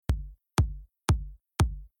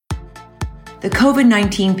The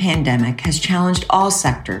COVID-19 pandemic has challenged all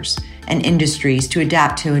sectors and industries to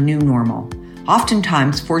adapt to a new normal,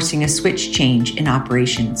 oftentimes forcing a switch change in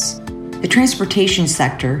operations. The transportation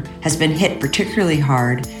sector has been hit particularly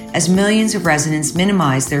hard as millions of residents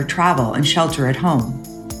minimize their travel and shelter at home.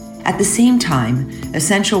 At the same time,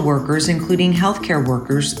 essential workers, including healthcare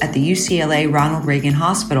workers at the UCLA Ronald Reagan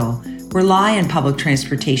Hospital, rely on public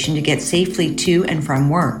transportation to get safely to and from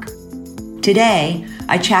work. Today,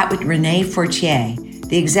 I chat with Renee Fortier,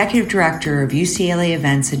 the Executive Director of UCLA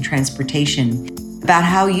Events and Transportation, about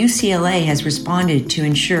how UCLA has responded to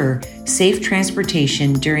ensure safe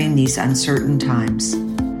transportation during these uncertain times.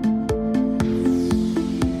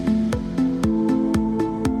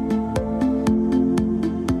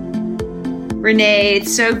 Renee,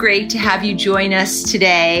 it's so great to have you join us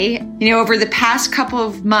today. Over the past couple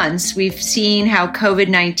of months, we've seen how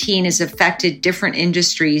COVID-19 has affected different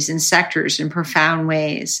industries and sectors in profound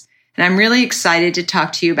ways. And I'm really excited to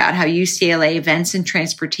talk to you about how UCLA Events and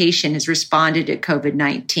Transportation has responded to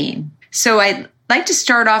COVID-19. So I'd like to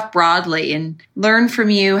start off broadly and learn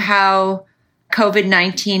from you how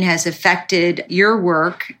COVID-19 has affected your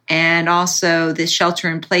work and also the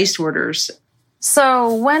shelter-in-place orders.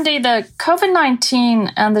 So, Wendy, the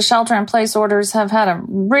COVID-19 and the shelter-in-place orders have had a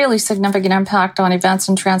really significant impact on events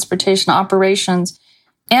and transportation operations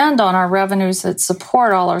and on our revenues that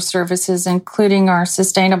support all our services, including our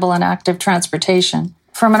sustainable and active transportation.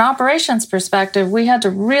 From an operations perspective, we had to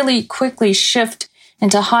really quickly shift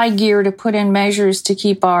into high gear to put in measures to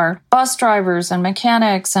keep our bus drivers and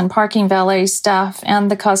mechanics and parking valet staff and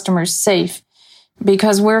the customers safe,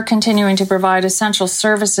 because we're continuing to provide essential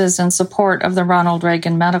services in support of the Ronald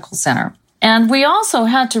Reagan Medical Center. And we also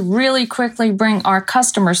had to really quickly bring our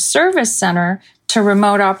customer service center to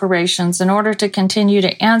remote operations in order to continue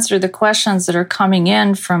to answer the questions that are coming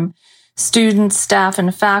in from students, staff,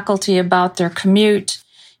 and faculty about their commute.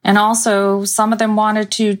 And also, some of them wanted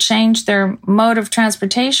to change their mode of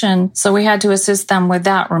transportation, so we had to assist them with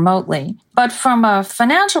that remotely. But from a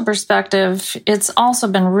financial perspective, it's also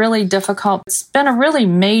been really difficult. It's been a really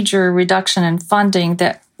major reduction in funding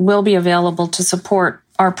that will be available to support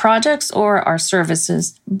our projects or our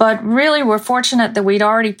services. But really, we're fortunate that we'd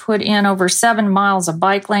already put in over 7 miles of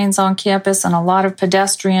bike lanes on campus and a lot of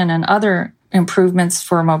pedestrian and other improvements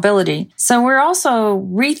for mobility. So we're also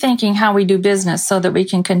rethinking how we do business so that we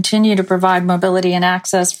can continue to provide mobility and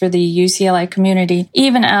access for the UCLA community,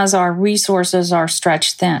 even as our resources are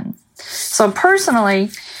stretched thin. So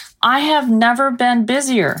personally, I have never been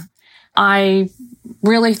busier. I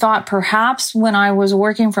really thought perhaps when I was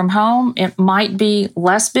working from home, it might be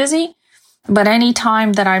less busy, but any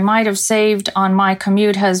time that I might have saved on my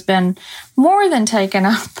commute has been more than taken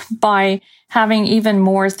up by having even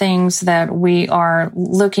more things that we are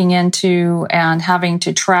looking into and having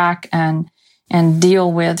to track and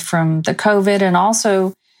deal with from the COVID, and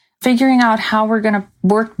also figuring out how we're going to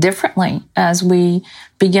work differently as we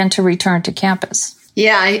begin to return to campus.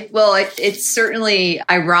 Yeah, it's certainly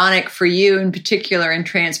ironic for you in particular in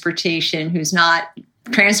transportation, who's not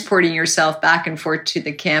transporting yourself back and forth to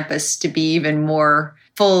the campus, to be even more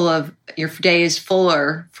full of, your day is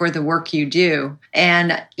fuller for the work you do.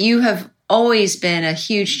 And you have always been a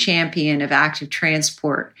huge champion of active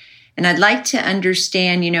transport. And I'd like to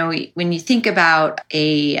understand, when you think about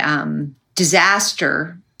a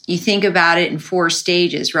disaster, you think about it in 4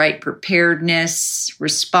 stages, right? Preparedness,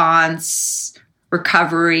 response,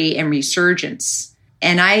 recovery, and resurgence.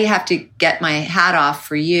 And I have to get my hat off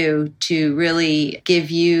for you to really give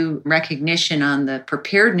you recognition on the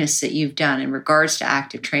preparedness that you've done in regards to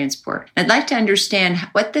active transport. I'd like to understand,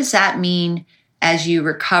 what does that mean as you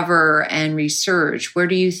recover and resurge? Where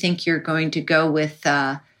do you think you're going to go with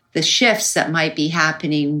the shifts that might be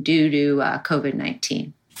happening due to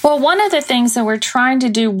COVID-19? Well, one of the things that we're trying to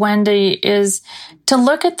do, Wendy, is to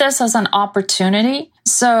look at this as an opportunity.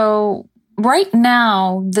 So right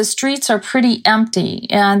now, the streets are pretty empty,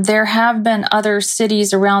 and there have been other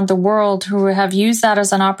cities around the world who have used that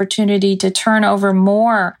as an opportunity to turn over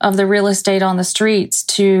more of the real estate on the streets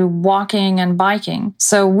to walking and biking.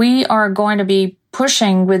 So we are going to be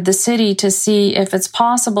pushing with the city to see if it's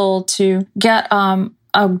possible to get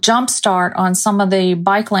a jump start on some of the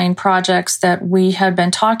bike lane projects that we had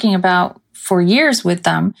been talking about for years with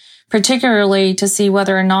them, particularly to see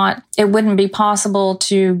whether or not it wouldn't be possible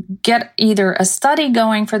to get either a study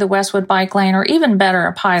going for the Westwood Bike Lane or even better,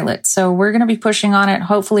 a pilot. So we're going to be pushing on it.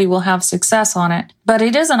 Hopefully we'll have success on it. But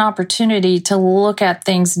it is an opportunity to look at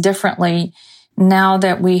things differently now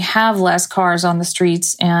that we have less cars on the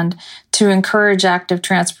streets, and to encourage active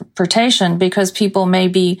transportation, because people may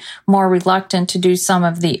be more reluctant to do some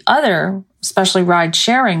of the other especially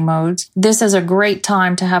ride-sharing modes, this is a great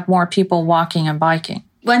time to have more people walking and biking.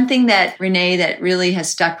 One thing that, Renee, that really has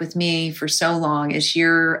stuck with me for so long is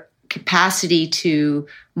your capacity to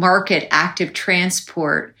market active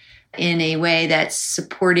transport in a way that's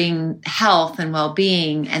supporting health and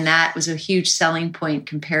well-being. And that was a huge selling point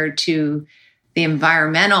compared to the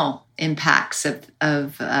environmental impacts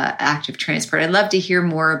of active transport. I'd love to hear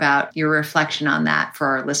more about your reflection on that for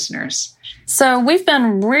our listeners. So we've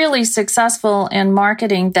been really successful in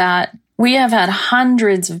marketing that. We have had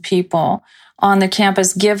hundreds of people on the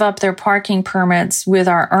campus give up their parking permits with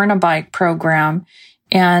our Earn a Bike program.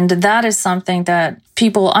 And that is something that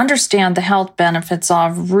people understand the health benefits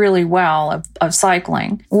of really well of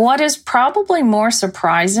cycling. What is probably more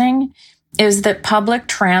surprising is that public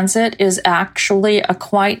transit is actually a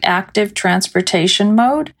quite active transportation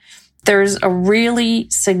mode. There's a really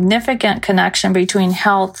significant connection between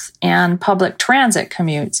health and public transit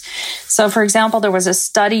commutes. So, for example, there was a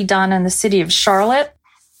study done in the city of Charlotte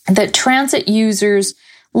that transit users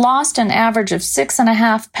lost an average of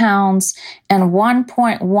 6.5 pounds and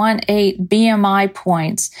 1.18 BMI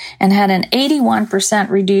points and had an 81%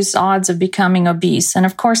 reduced odds of becoming obese. And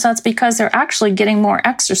of course, that's because they're actually getting more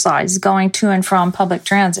exercise going to and from public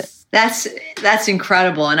transit. That's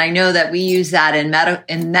incredible. And I know that we use that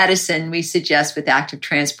in medicine. We suggest with active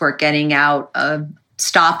transport getting out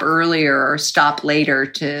stop earlier or stop later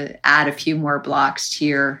to add a few more blocks to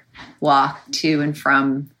your walk to and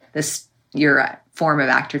from your form of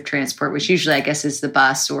active transport, which usually, I guess, is the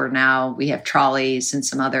bus, or now we have trolleys and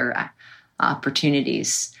some other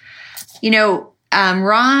opportunities.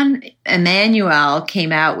 Rahm Emanuel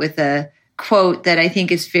came out with a quote that I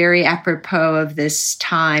think is very apropos of this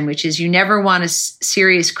time, which is, you never want a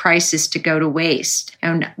serious crisis to go to waste.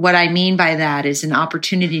 And what I mean by that is an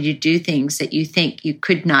opportunity to do things that you think you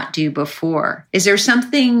could not do before. Is there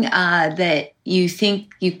something that you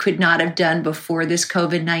think you could not have done before this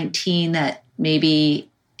COVID-19 that maybe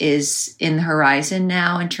is in the horizon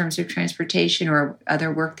now in terms of transportation or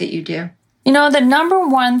other work that you do? The number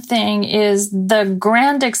one thing is the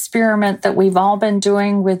grand experiment that we've all been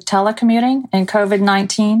doing with telecommuting and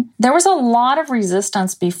COVID-19. There was a lot of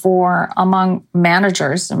resistance before among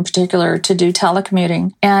managers in particular to do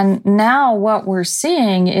telecommuting. And now what we're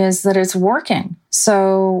seeing is that it's working.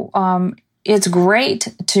 So it's great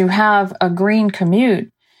to have a green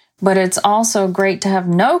commute, but it's also great to have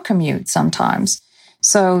no commute sometimes.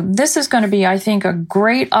 So this is going to be, I think, a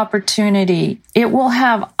great opportunity. It will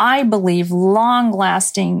have, I believe,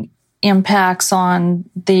 long-lasting impacts on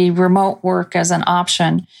the remote work as an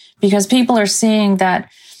option, because people are seeing that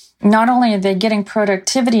not only are they getting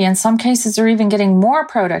productivity, in some cases they're even getting more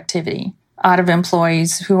productivity out of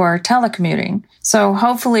employees who are telecommuting. So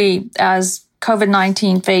hopefully, as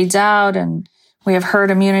COVID-19 fades out and we have herd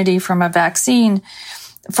immunity from a vaccine,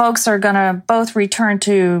 folks are going to both return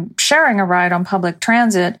to sharing a ride on public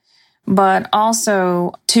transit, but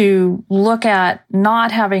also to look at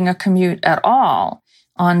not having a commute at all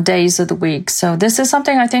on days of the week. So this is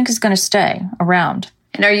something I think is going to stay around.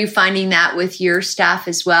 And are you finding that with your staff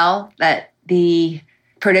as well, that the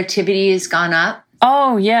productivity has gone up?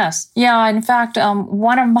 Oh, yes. Yeah. In fact,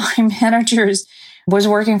 one of my managers was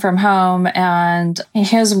working from home and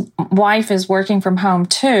his wife is working from home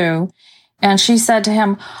too. And she said to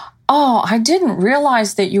him, "Oh, I didn't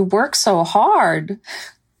realize that you work so hard."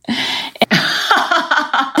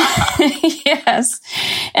 Yes.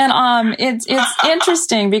 And it's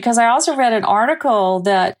interesting because I also read an article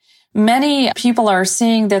that many people are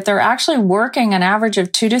seeing that they're actually working an average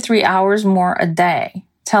of 2 to 3 hours more a day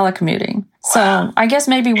telecommuting. Wow. So I guess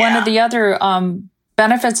maybe one of the other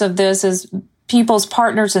benefits of this is people's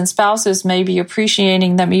partners and spouses may be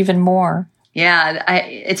appreciating them even more. Yeah,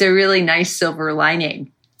 it's a really nice silver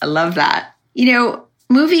lining. I love that.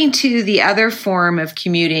 Moving to the other form of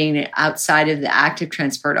commuting outside of the active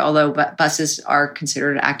transport, although buses are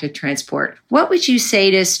considered active transport, what would you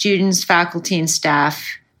say to students, faculty, and staff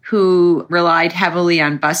who relied heavily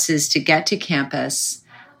on buses to get to campus?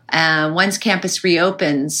 Once campus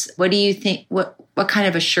reopens, what do you think? What kind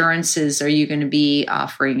of assurances are you going to be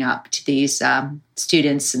offering up to these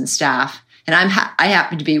students and staff? And I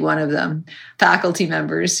happen to be one of them, faculty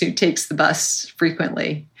members who takes the bus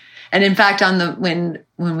frequently. And in fact, when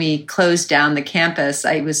we closed down the campus,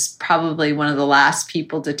 I was probably one of the last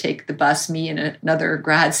people to take the bus, me and another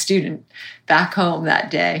grad student, back home that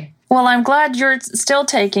day. Well, I'm glad you're still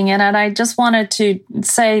taking it. And I just wanted to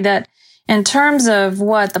say that in terms of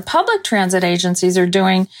what the public transit agencies are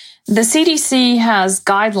doing, the CDC has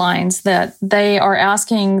guidelines that they are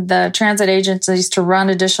asking the transit agencies to run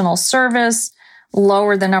additional service,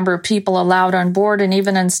 lower the number of people allowed on board, and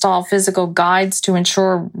even install physical guides to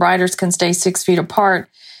ensure riders can stay 6 feet apart.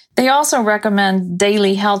 They also recommend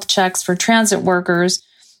daily health checks for transit workers.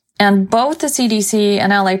 And both the CDC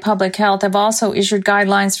and LA Public Health have also issued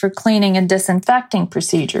guidelines for cleaning and disinfecting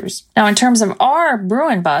procedures. Now, in terms of our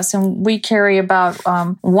Bruin bus, and we carry about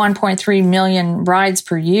 1.3 million rides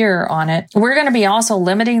per year on it, we're going to be also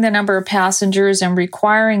limiting the number of passengers and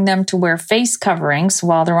requiring them to wear face coverings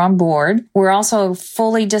while they're on board. We're also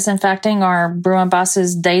fully disinfecting our Bruin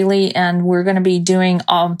buses daily, and we're going to be doing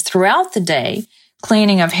throughout the day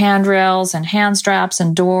cleaning of handrails and hand straps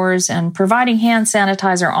and doors, and providing hand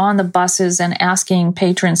sanitizer on the buses and asking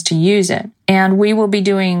patrons to use it. And we will be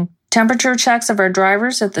doing temperature checks of our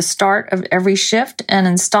drivers at the start of every shift and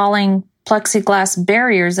installing plexiglass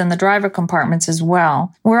barriers in the driver compartments as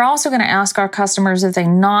well. We're also going to ask our customers if they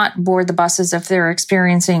not board the buses if they're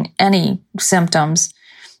experiencing any symptoms,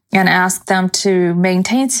 and ask them to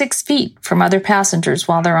maintain 6 feet from other passengers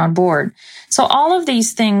while they're on board. So all of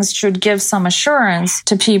these things should give some assurance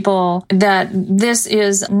to people that this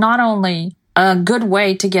is not only a good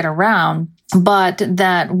way to get around, but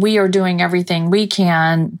that we are doing everything we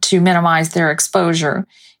can to minimize their exposure.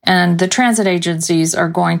 And the transit agencies are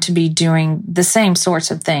going to be doing the same sorts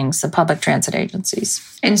of things, the public transit agencies.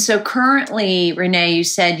 And so currently, Renee, you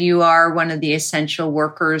said you are one of the essential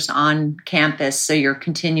workers on campus. So you're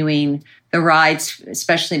continuing the rides,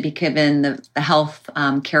 especially given the health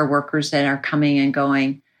care workers that are coming and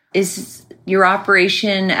going. Is your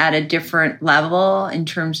operation at a different level in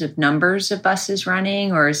terms of numbers of buses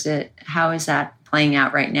running, or how is that playing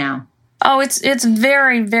out right now? Oh, it's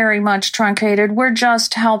very, very much truncated. We're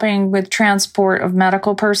just helping with transport of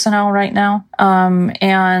medical personnel right now.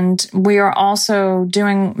 And we are also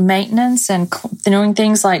doing maintenance and doing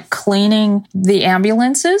things like cleaning the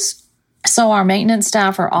ambulances. So our maintenance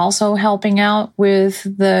staff are also helping out with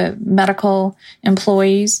the medical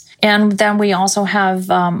employees. And then we also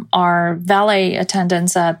have our valet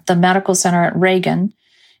attendants at the medical center at Reagan,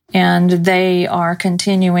 and they are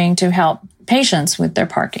continuing to help patients with their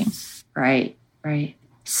parking. Right.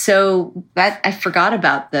 So I forgot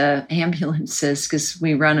about the ambulances, because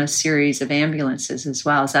we run a series of ambulances as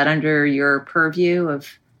well. Is that under your purview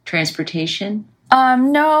of transportation?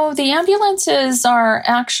 No, the ambulances are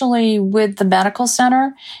actually with the medical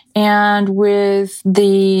center, and with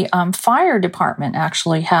the fire department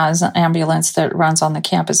actually has an ambulance that runs on the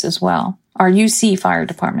campus as well. Our UC fire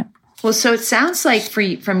department. Well, so it sounds like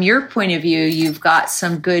from your point of view, you've got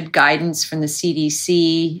some good guidance from the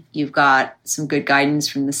CDC, you've got some good guidance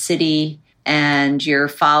from the city, and you're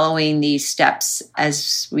following these steps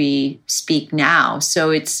as we speak now. So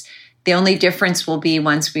it's the only difference will be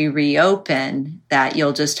once we reopen that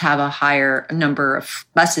you'll just have a higher number of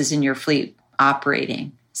buses in your fleet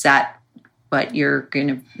operating. Is that what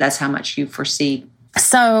that's how much you foresee?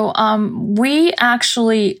 So we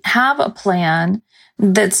actually have a plan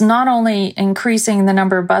that's not only increasing the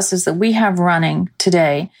number of buses that we have running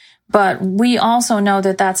today, but we also know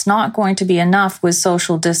that that's not going to be enough with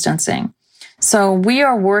social distancing. So we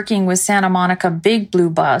are working with Santa Monica Big Blue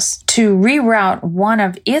Bus to reroute one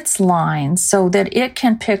of its lines so that it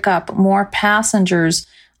can pick up more passengers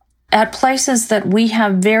at places that we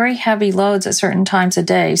have very heavy loads at certain times a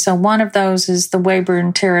day. So one of those is the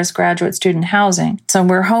Weyburn Terrace Graduate Student Housing. So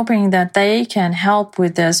we're hoping that they can help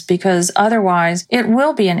with this, because otherwise it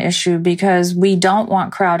will be an issue, because we don't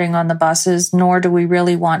want crowding on the buses, nor do we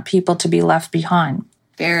really want people to be left behind.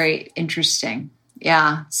 Very interesting.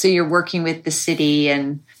 Yeah. So you're working with the city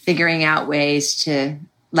and figuring out ways to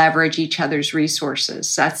leverage each other's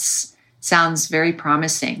resources. That sounds very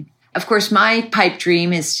promising. Of course, my pipe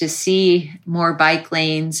dream is to see more bike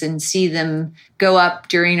lanes and see them go up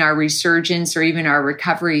during our resurgence or even our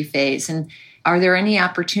recovery phase. And are there any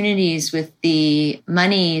opportunities with the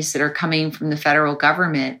monies that are coming from the federal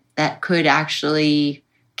government that could actually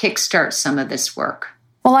kickstart some of this work?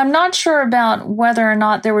 Well, I'm not sure about whether or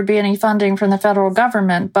not there would be any funding from the federal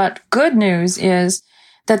government, but good news is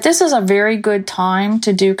that this is a very good time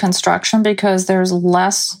to do construction because there's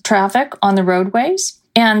less traffic on the roadways.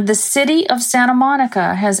 And the city of Santa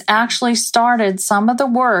Monica has actually started some of the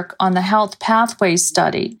work on the health pathways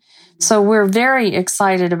study. So we're very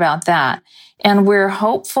excited about that. And we're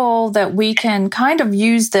hopeful that we can kind of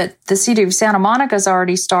use that the city of Santa Monica has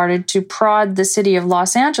already started to prod the city of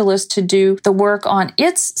Los Angeles to do the work on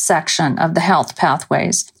its section of the health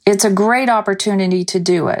pathways. It's a great opportunity to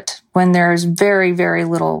do it when there's very, very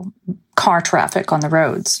little car traffic on the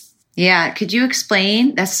roads. Yeah. Could you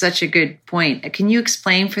explain? That's such a good point. Can you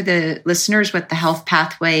explain for the listeners what the health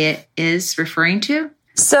pathway is referring to?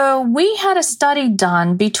 So we had a study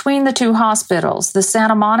done between the two hospitals, the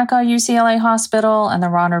Santa Monica UCLA Hospital and the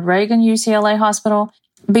Ronald Reagan UCLA Hospital,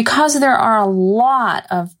 because there are a lot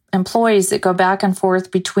of employees that go back and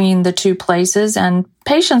forth between the two places and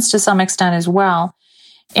patients to some extent as well.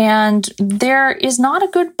 And there is not a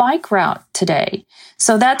good bike route today.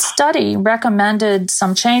 So that study recommended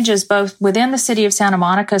some changes both within the city of Santa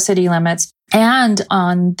Monica city limits and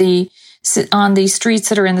on the streets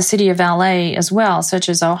that are in the city of LA as well, such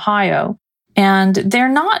as Ohio. And they're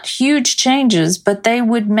not huge changes, but they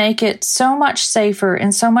would make it so much safer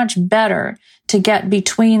and so much better to get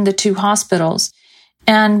between the two hospitals.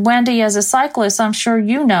 And Wendy, as a cyclist, I'm sure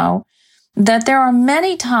you know that there are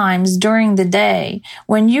many times during the day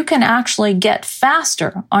when you can actually get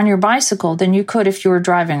faster on your bicycle than you could if you were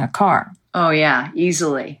driving a car. Oh, yeah,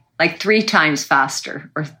 easily. Like 3 times faster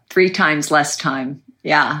or 3 times less time.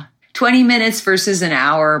 Yeah. 20 minutes versus an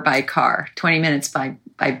hour by car, 20 minutes by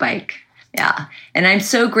bike. Yeah. And I'm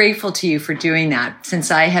so grateful to you for doing that, since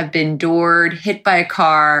I have been doored, hit by a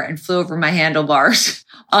car, and flew over my handlebars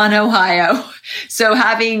on Ohio. So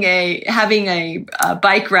having a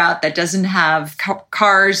bike route that doesn't have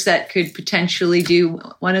cars that could potentially do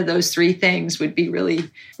one of those 3 things would be really,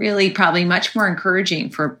 really probably much more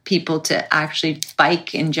encouraging for people to actually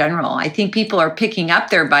bike in general. I think people are picking up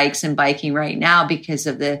their bikes and biking right now because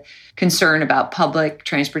of the concern about public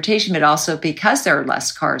transportation, but also because there are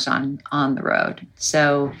less cars on the road.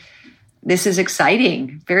 So this is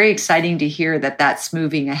exciting, very exciting to hear that that's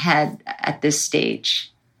moving ahead at this stage.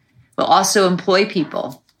 We'll also employ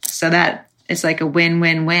people. So that is like a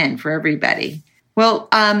win-win-win for everybody. Well,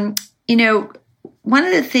 one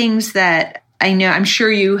of the things that I know, I'm sure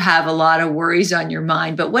you have a lot of worries on your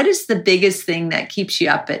mind, but what is the biggest thing that keeps you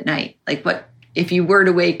up at night? Like what, if you were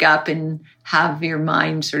to wake up and have your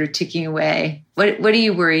mind sort of ticking away, what are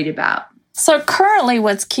you worried about? So currently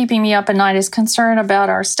what's keeping me up at night is concern about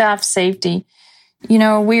our staff safety. You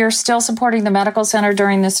know, we are still supporting the medical center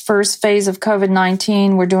during this first phase of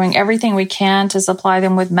COVID-19. We're doing everything we can to supply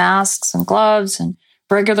them with masks and gloves and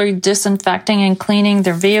regularly disinfecting and cleaning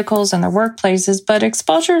their vehicles and their workplaces, but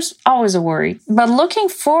exposure's always a worry. But looking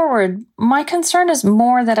forward, my concern is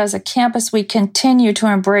more that as a campus, we continue to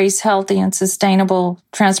embrace healthy and sustainable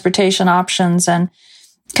transportation options and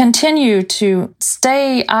continue to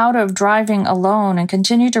stay out of driving alone and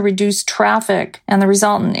continue to reduce traffic and the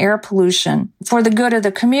resultant air pollution for the good of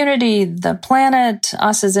the community, the planet,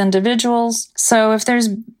 us as individuals. So if there's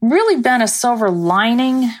really been a silver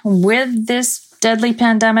lining with this deadly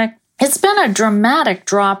pandemic, it's been a dramatic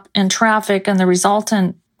drop in traffic and the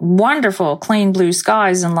resultant wonderful clean blue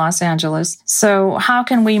skies in Los Angeles. So how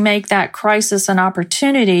can we make that crisis an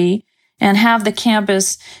opportunity and have the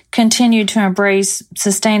campus continue to embrace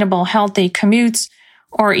sustainable, healthy commutes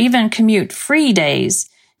or even commute-free days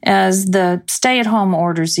as the stay-at-home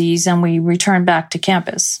orders ease and we return back to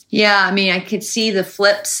campus? Yeah, I mean, I could see the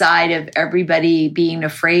flip side of everybody being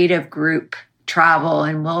afraid of group travel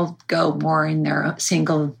and will go more in their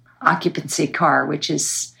single occupancy car, which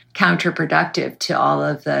is counterproductive to all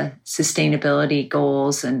of the sustainability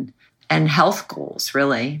goals and health goals,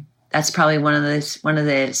 really. That's probably one of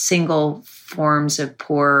the single forms of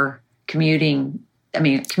poor commuting. I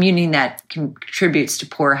mean, commuting that contributes to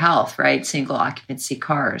poor health, right? Single occupancy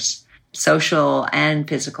cars, social and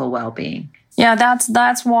physical well-being. Yeah,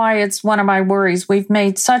 that's why it's one of my worries. We've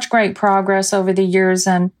made such great progress over the years,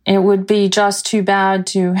 and it would be just too bad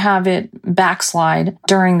to have it backslide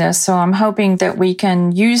during this. So I'm hoping that we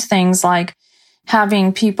can use things like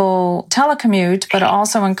having people telecommute, but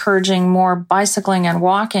also encouraging more bicycling and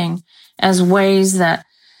walking as ways that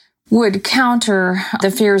would counter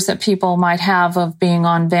the fears that people might have of being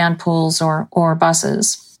on van pools or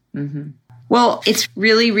buses. Mm-hmm. Well, it's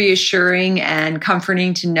really reassuring and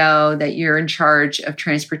comforting to know that you're in charge of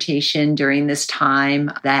transportation during this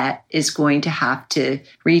time that is going to have to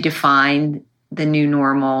redefine the new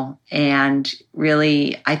normal and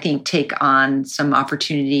really, I think, take on some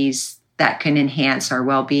opportunities that can enhance our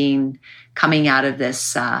well-being coming out of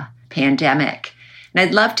this pandemic. And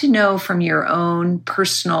I'd love to know from your own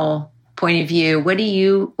personal point of view,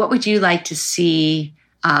 what would you like to see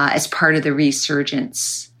as part of the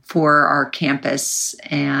resurgence for our campus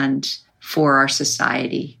and for our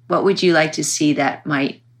society? What would you like to see that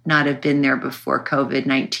might not have been there before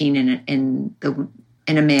COVID-19 in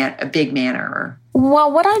a big manner?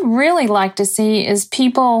 Well, what I'd really like to see is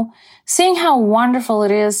people seeing how wonderful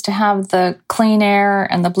it is to have the clean air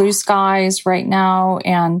and the blue skies right now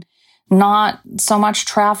and not so much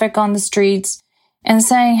traffic on the streets, and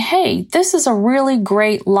saying, hey, this is a really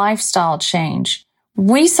great lifestyle change.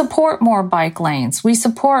 We support more bike lanes. We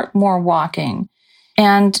support more walking.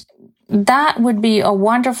 And that would be a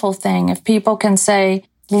wonderful thing if people can say,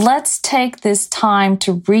 let's take this time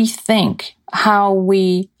to rethink how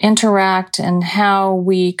we interact and how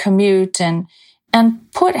we commute and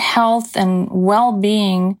put health and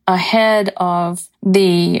well-being ahead of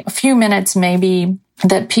the few minutes maybe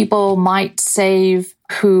that people might save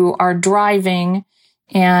who are driving,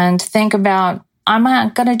 and think about, I'm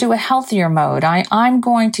not going to do a healthier mode. I'm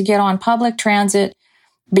going to get on public transit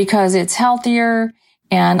because it's healthier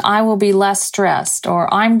and I will be less stressed,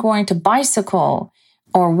 or I'm going to bicycle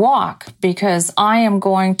or walk because I am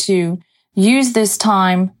going to use this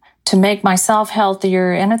time to make myself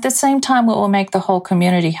healthier, and at the same time, it will make the whole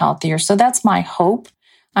community healthier. So that's my hope.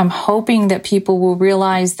 I'm hoping that people will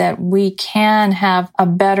realize that we can have a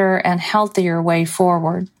better and healthier way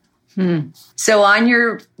forward. So on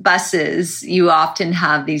your buses, you often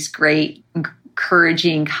have these great,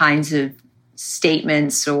 encouraging kinds of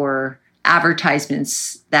statements or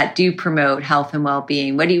advertisements that do promote health and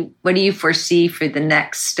well-being. What do you foresee for the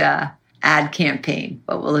next ad campaign?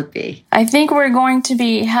 What will it be? I think we're going to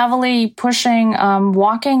be heavily pushing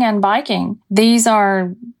walking and biking. These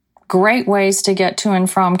are great ways to get to and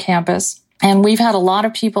from campus. And we've had a lot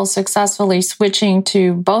of people successfully switching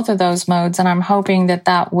to both of those modes, and I'm hoping that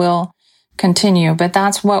that will continue. But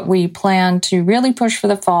that's what we plan to really push for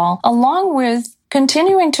the fall, along with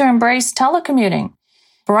continuing to embrace telecommuting.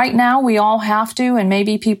 Right now, we all have to, and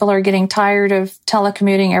maybe people are getting tired of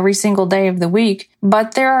telecommuting every single day of the week,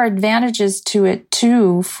 but there are advantages to it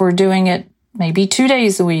too for doing it maybe 2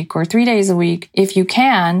 days a week or 3 days a week if you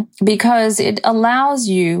can, because it allows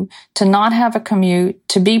you to not have a commute,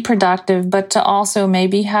 to be productive, but to also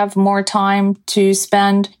maybe have more time to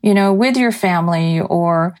spend, with your family,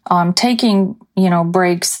 or taking,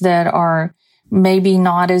 breaks that are maybe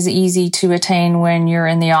not as easy to attain when you're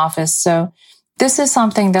in the office. So this is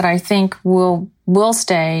something that I think will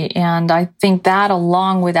stay, and I think that,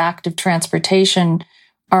 along with active transportation,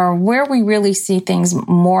 are where we really see things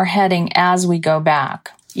more heading as we go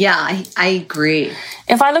back. Yeah, I agree.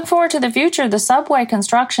 If I look forward to the future, the subway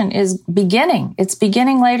construction is beginning. It's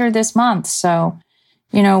beginning later this month. So,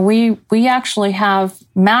 we actually have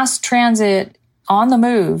mass transit on the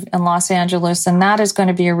move in Los Angeles, and that is going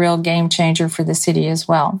to be a real game changer for the city as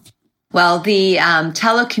well. Well, the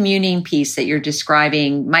telecommuting piece that you're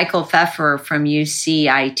describing, Michael Pfeffer from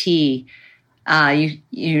UCIT,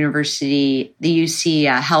 University, the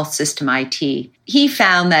UC Health System IT, he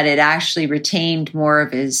found that it actually retained more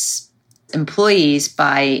of his employees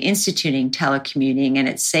by instituting telecommuting, and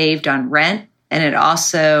it saved on rent, and it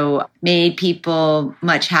also made people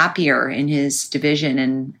much happier in his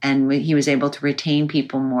division, and he was able to retain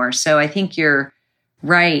people more. So I think you're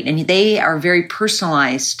right. And they are very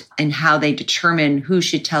personalized in how they determine who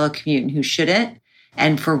should telecommute and who shouldn't,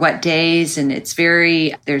 and for what days. And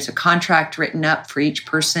there's a contract written up for each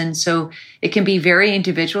person. So it can be very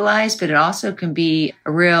individualized, but it also can be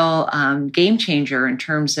a real game changer in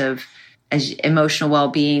terms of emotional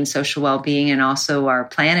well-being, social well-being, and also our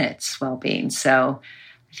planet's well-being. So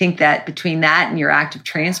I think that between that and your active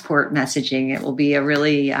transport messaging, it will be a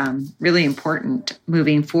really, really important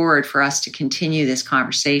moving forward for us to continue this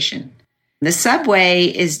conversation. The subway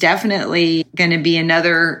is definitely going to be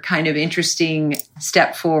another kind of interesting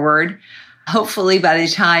step forward. Hopefully by the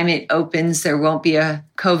time it opens, there won't be a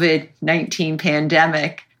COVID-19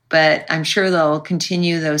 pandemic, but I'm sure they'll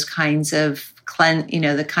continue those kinds of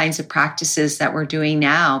the kinds of practices that we're doing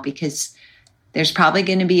now, because there's probably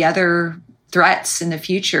going to be other threats in the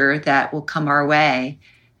future that will come our way.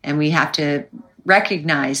 And we have to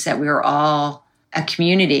recognize that we are all a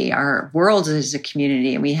community. Our world is a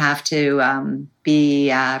community, and we have to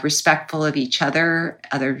be respectful of each other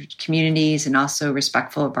communities, and also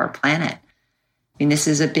respectful of our planet. I mean, this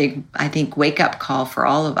is a big, I think, wake-up call for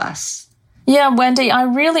all of us. Yeah, Wendy, I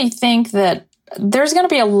really think that there's going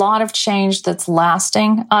to be a lot of change that's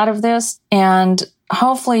lasting out of this. And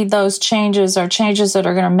hopefully those changes are changes that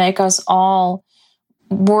are going to make us all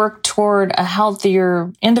work toward a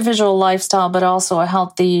healthier individual lifestyle, but also a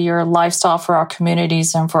healthier lifestyle for our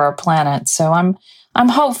communities and for our planet. So I'm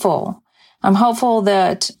hopeful. I'm hopeful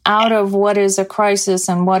that out of what is a crisis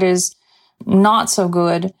and what is not so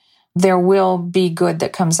good, there will be good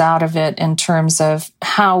that comes out of it in terms of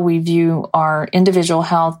how we view our individual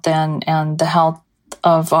health and the health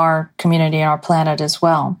of our community and our planet as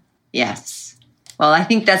well. Yes. Well, I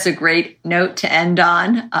think that's a great note to end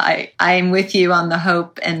on. I'm with you on the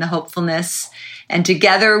hope and the hopefulness. And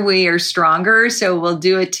together we are stronger, so we'll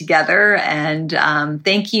do it together. And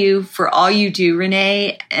thank you for all you do,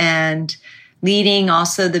 Renee, and leading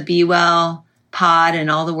also the Be Well Pod and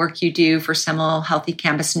all the work you do for Seminole Healthy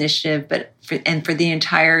Campus Initiative, and for the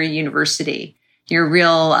entire university. You're a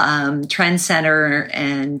real trend setter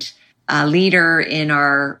and leader in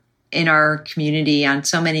our community on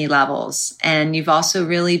so many levels. And you've also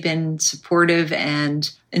really been supportive and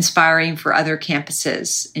inspiring for other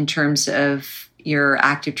campuses in terms of your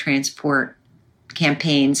active transport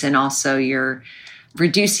campaigns, and also your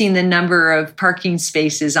reducing the number of parking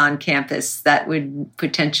spaces on campus that would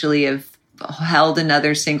potentially have held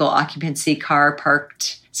another single occupancy car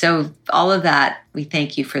parked. So all of that, we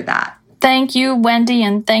thank you for that. Thank you, Wendy,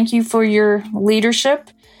 and thank you for your leadership.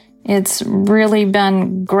 It's really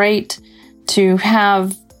been great to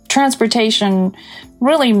have transportation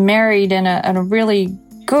really married in a really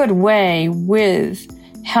good way with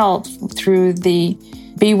health through the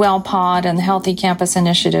Be Well Pod and the Healthy Campus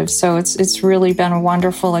Initiative. So it's really been a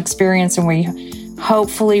wonderful experience, and we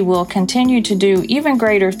hopefully will continue to do even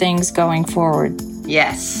greater things going forward.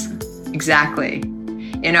 Yes, exactly.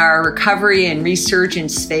 In our recovery and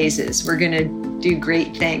resurgence phases, we're going to do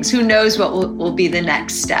great things. Who knows what will be the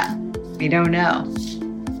next step? We don't know.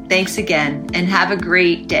 Thanks again, and have a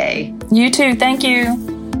great day. You too. Thank you.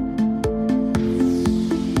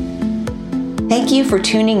 Thank you for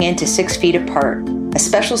tuning in to 6 Feet Apart, a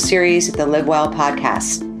special series of the Live Well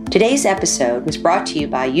podcast. Today's episode was brought to you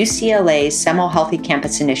by UCLA's Seminole Healthy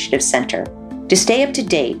Campus Initiative Center. To stay up to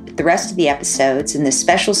date with the rest of the episodes in this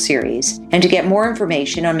special series, and to get more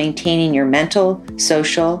information on maintaining your mental,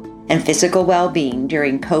 social, and physical well-being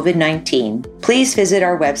during COVID-19, please visit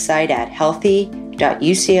our website at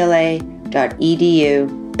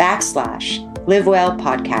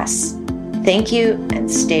healthy.ucla.edu/livewellpodcasts. Thank you,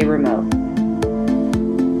 and stay remote.